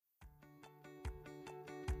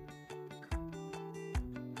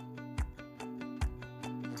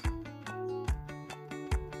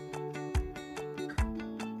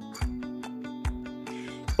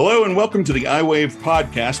Hello and welcome to the iWave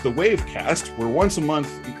podcast, the WaveCast, where once a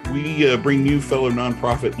month we bring you fellow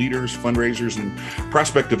nonprofit leaders, fundraisers, and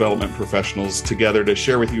prospect development professionals together to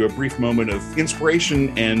share with you a brief moment of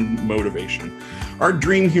inspiration and motivation. Our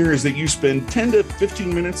dream here is that you spend 10 to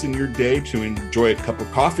 15 minutes in your day to enjoy a cup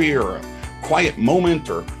of coffee or a quiet moment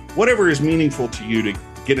or whatever is meaningful to you to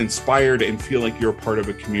get inspired and feel like you're part of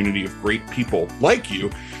a community of great people like you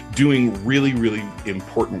doing really, really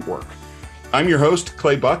important work. I'm your host,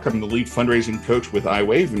 Clay Buck. I'm the lead fundraising coach with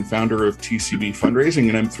iWave and founder of TCB Fundraising,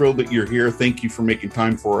 and I'm thrilled that you're here. Thank you for making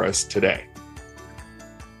time for us today.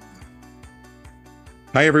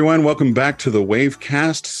 Hi, everyone. Welcome back to the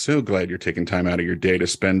WaveCast. So glad you're taking time out of your day to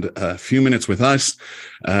spend a few minutes with us.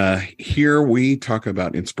 Here we talk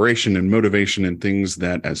about inspiration and motivation and things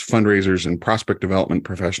that as fundraisers and prospect development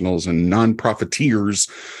professionals and non-profiteers,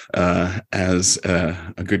 as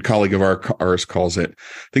a good colleague of ours calls it,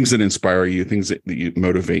 things that inspire you, things that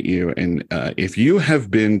motivate you. And if you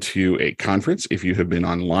have been to a conference, if you have been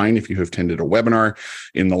online, if you have attended a webinar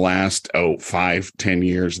in the last 5-10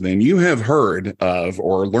 years, then you have heard of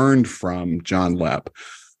or learned from John Lepp.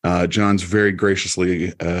 John's very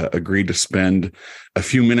graciously agreed to spend a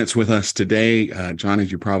few minutes with us today. John,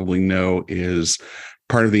 as you probably know, is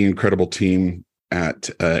part of the incredible team at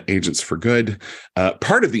Agents for Good,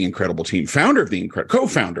 part of the incredible team, founder of the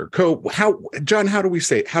co-founder. John, how do we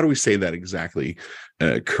say that exactly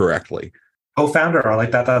correctly? Co-founder, I like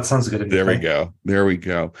that. That sounds good. There we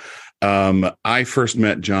go. I first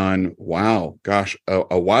met John,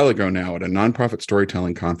 a while ago now at a nonprofit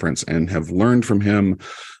storytelling conference, and have learned from him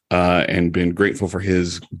and been grateful for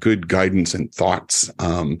his good guidance and thoughts,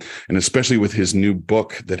 and especially with his new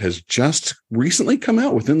book that has just recently come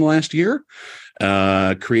out within the last year,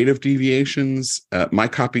 Creative Deviations. My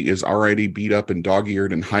copy is already beat up and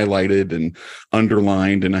dog-eared and highlighted and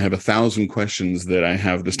underlined, and I have 1,000 questions that I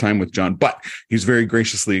have this time with John, but he's very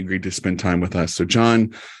graciously agreed to spend time with us. So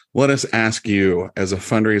John, let us ask you, as a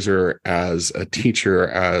fundraiser, as a teacher,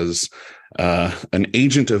 as an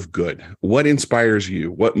agent of good, what inspires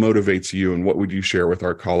you, what motivates you, and what would you share with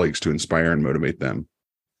our colleagues to inspire and motivate them?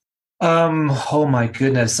 Oh my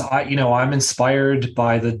goodness. I'm inspired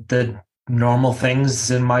by the normal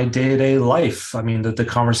things in my day-to-day life. I mean, the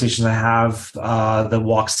conversations I have, the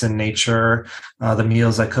walks in nature, the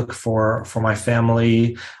meals I cook for my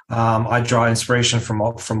family. I draw inspiration from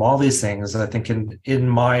all these things. I think in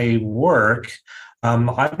my work, I'm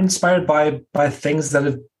inspired by things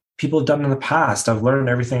that people have done in the past. I've learned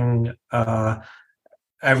everything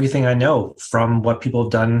I know from what people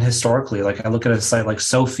have done historically. Like I look at a site like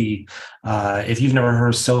Sophie. If you've never heard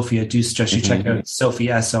of Sophie, I do suggest you check out Sophie,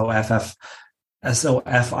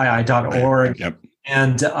 SOFFII.org. Yep.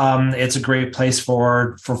 And it's a great place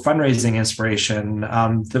for fundraising inspiration.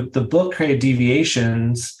 The book Creative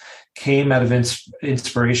Deviations came out of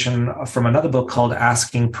inspiration from another book called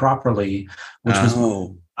Asking Properly, which was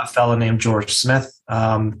a fellow named George Smith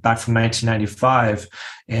back from 1995.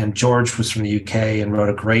 And George was from the UK and wrote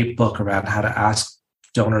a great book around how to ask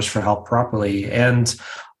donors for help properly. And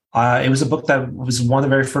it was a book that was one of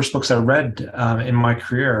the very first books I read in my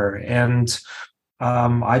career. And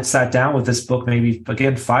I'd sat down with this book maybe,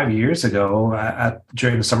 again, 5 years ago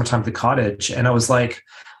during the summertime at the cottage. And I was like,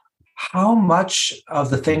 how much of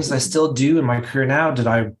the things I still do in my career now did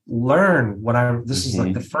I learn this is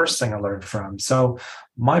like the first thing I learned from. So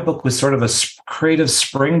my book was sort of a creative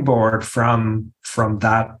springboard from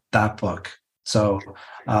that book. So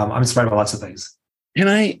I'm inspired by lots of things. Can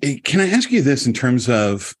I ask you this in terms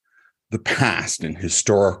of the past and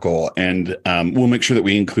historical, and we'll make sure that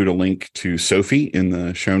we include a link to Sophie in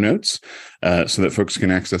the show notes so that folks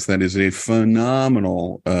can access that. Is a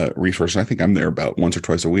phenomenal resource. I think I'm there about once or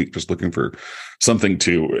twice a week, just looking for something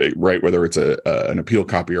to write, whether it's an appeal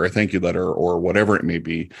copy or a thank you letter or whatever it may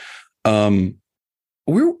be.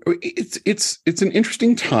 It's an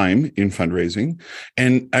interesting time in fundraising,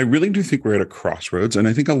 and I really do think we're at a crossroads, and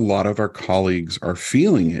I think a lot of our colleagues are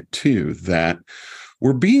feeling it too, that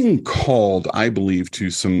we're being called, I believe, to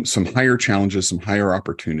some higher challenges, some higher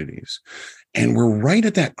opportunities. And we're right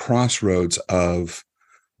at that crossroads of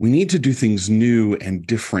we need to do things new and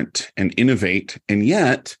different and innovate. And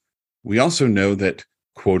yet we also know that,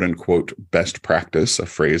 quote unquote, best practice, a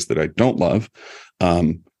phrase that I don't love,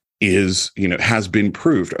 has been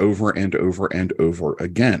proved over and over and over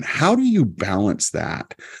again. How do you balance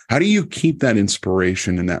that? How do you keep that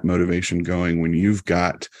inspiration and that motivation going when you've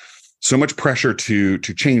got so much pressure to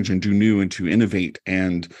change and do new and to innovate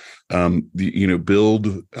and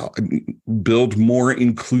build more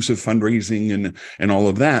inclusive fundraising and all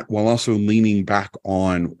of that, while also leaning back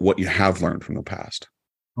on what you have learned from the past?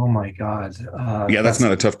 Oh my God. Yeah, that's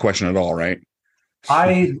not a tough question at all, right?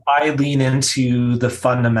 I lean into the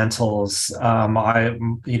fundamentals. I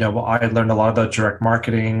learned a lot about direct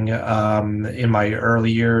marketing in my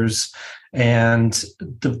early years, and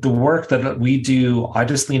the work that we do, I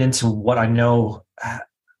just lean into what I know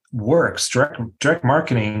works. Direct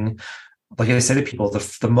marketing, like I say to people,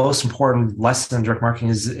 the most important lesson in direct marketing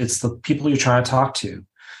is it's the people you're trying to talk to.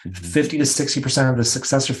 50 to 60% of the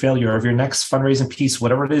success or failure of your next fundraising piece,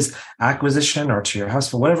 whatever it is, acquisition or to your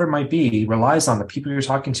house, whatever it might be, relies on the people you're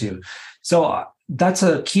talking to. So that's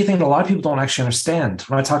a key thing that a lot of people don't actually understand.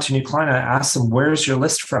 When I talk to a new client, I ask them, where's your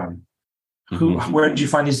list from? Where did you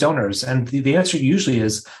find these donors? And the answer usually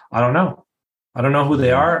is, I don't know. I don't know who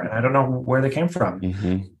they are, and I don't know where they came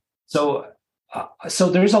from. So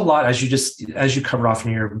there's a lot, as you covered off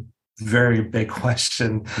in your very big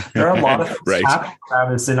question. There are a lot of things happening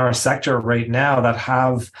around us in our sector right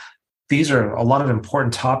now these are a lot of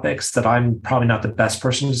important topics that I'm probably not the best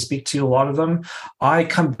person to speak to. A lot of them, I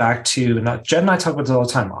come back to, Jen and I talk about this all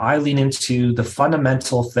the time. I lean into the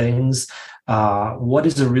fundamental things. What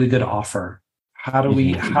is a really good offer? How do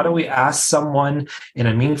we ask someone in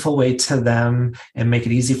a meaningful way to them and make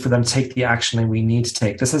it easy for them to take the action that we need to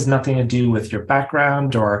take? This has nothing to do with your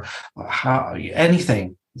background or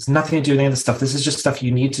anything. It's nothing to do with any of this stuff. This is just stuff you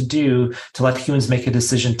need to do to let humans make a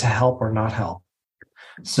decision to help or not help.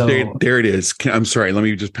 So there it is. I'm sorry. Let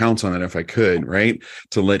me just pounce on that if I could, right?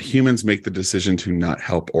 To let humans make the decision to not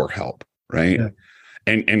help or help, right? Yeah.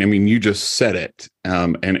 And I mean, you just said it.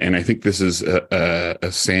 And I think this is a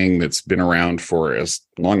saying that's been around for as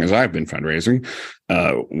long as I've been fundraising,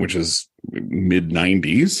 which is mid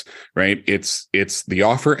 90s, right? It's the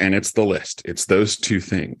offer and it's the list. It's those two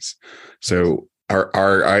things. So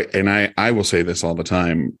I will say this all the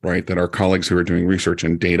time, right? That our colleagues who are doing research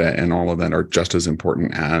and data and all of that are just as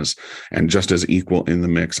important as, and just as equal in the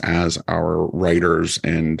mix as our writers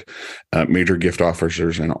and major gift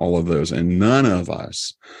officers and all of those. And none of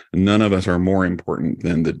us are more important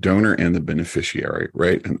than the donor and the beneficiary,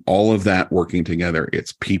 right? And all of that working together,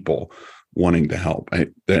 it's people wanting to help.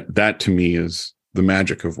 That to me is the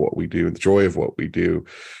magic of what we do, the joy of what we do.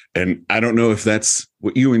 And I don't know if that's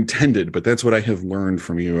what you intended, but that's what I have learned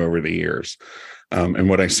from you over the years. And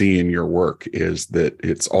what I see in your work is that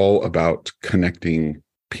it's all about connecting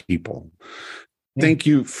people. Yeah. Thank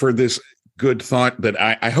you for this good thought that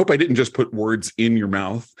I hope I didn't just put words in your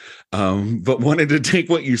mouth, but wanted to take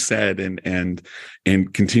what you said and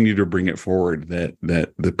continue to bring it forward, that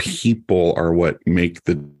the people are what make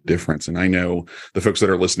the difference. And I know the folks that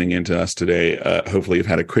are listening into us today, hopefully have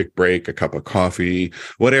had a quick break, a cup of coffee,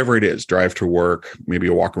 whatever it is, drive to work, maybe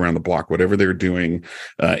a walk around the block, whatever they're doing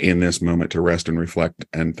in this moment to rest and reflect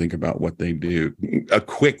and think about what they do. A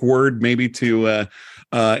quick word maybe to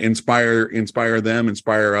inspire them,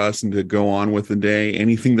 inspire us, and to go on with the day.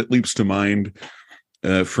 Anything that leaps to mind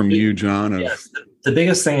from you, John? Yes. The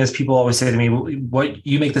biggest thing is people always say to me, "What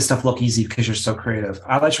you make this stuff look easy because you're so creative."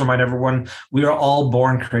 I like to remind everyone we are all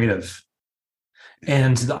born creative,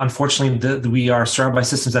 and unfortunately, we are surrounded by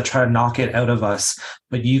systems that try to knock it out of us.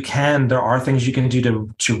 But there are things you can do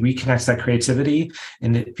to reconnect that creativity,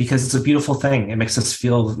 and because it's a beautiful thing, it makes us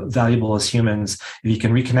feel valuable as humans. If you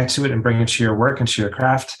can reconnect to it and bring it to your work and to your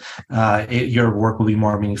craft, your work will be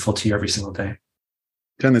more meaningful to you every single day.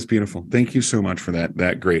 John, that's beautiful. Thank you so much for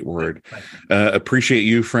that great word. Appreciate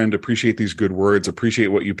you, friend. Appreciate these good words. Appreciate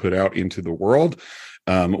what you put out into the world.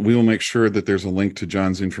 We will make sure that there's a link to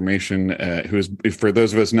John's information, for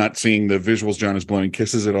those of us not seeing the visuals, John is blowing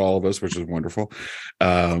kisses at all of us, which is wonderful.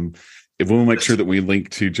 We'll make sure that we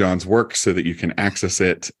link to John's work so that you can access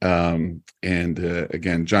it.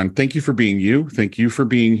 Again, John, thank you for being you. Thank you for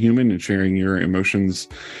being human and sharing your emotions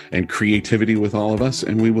and creativity with all of us.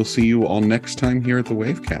 And we will see you all next time here at the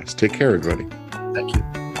WaveCast. Take care, everybody. Thank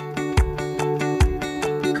you.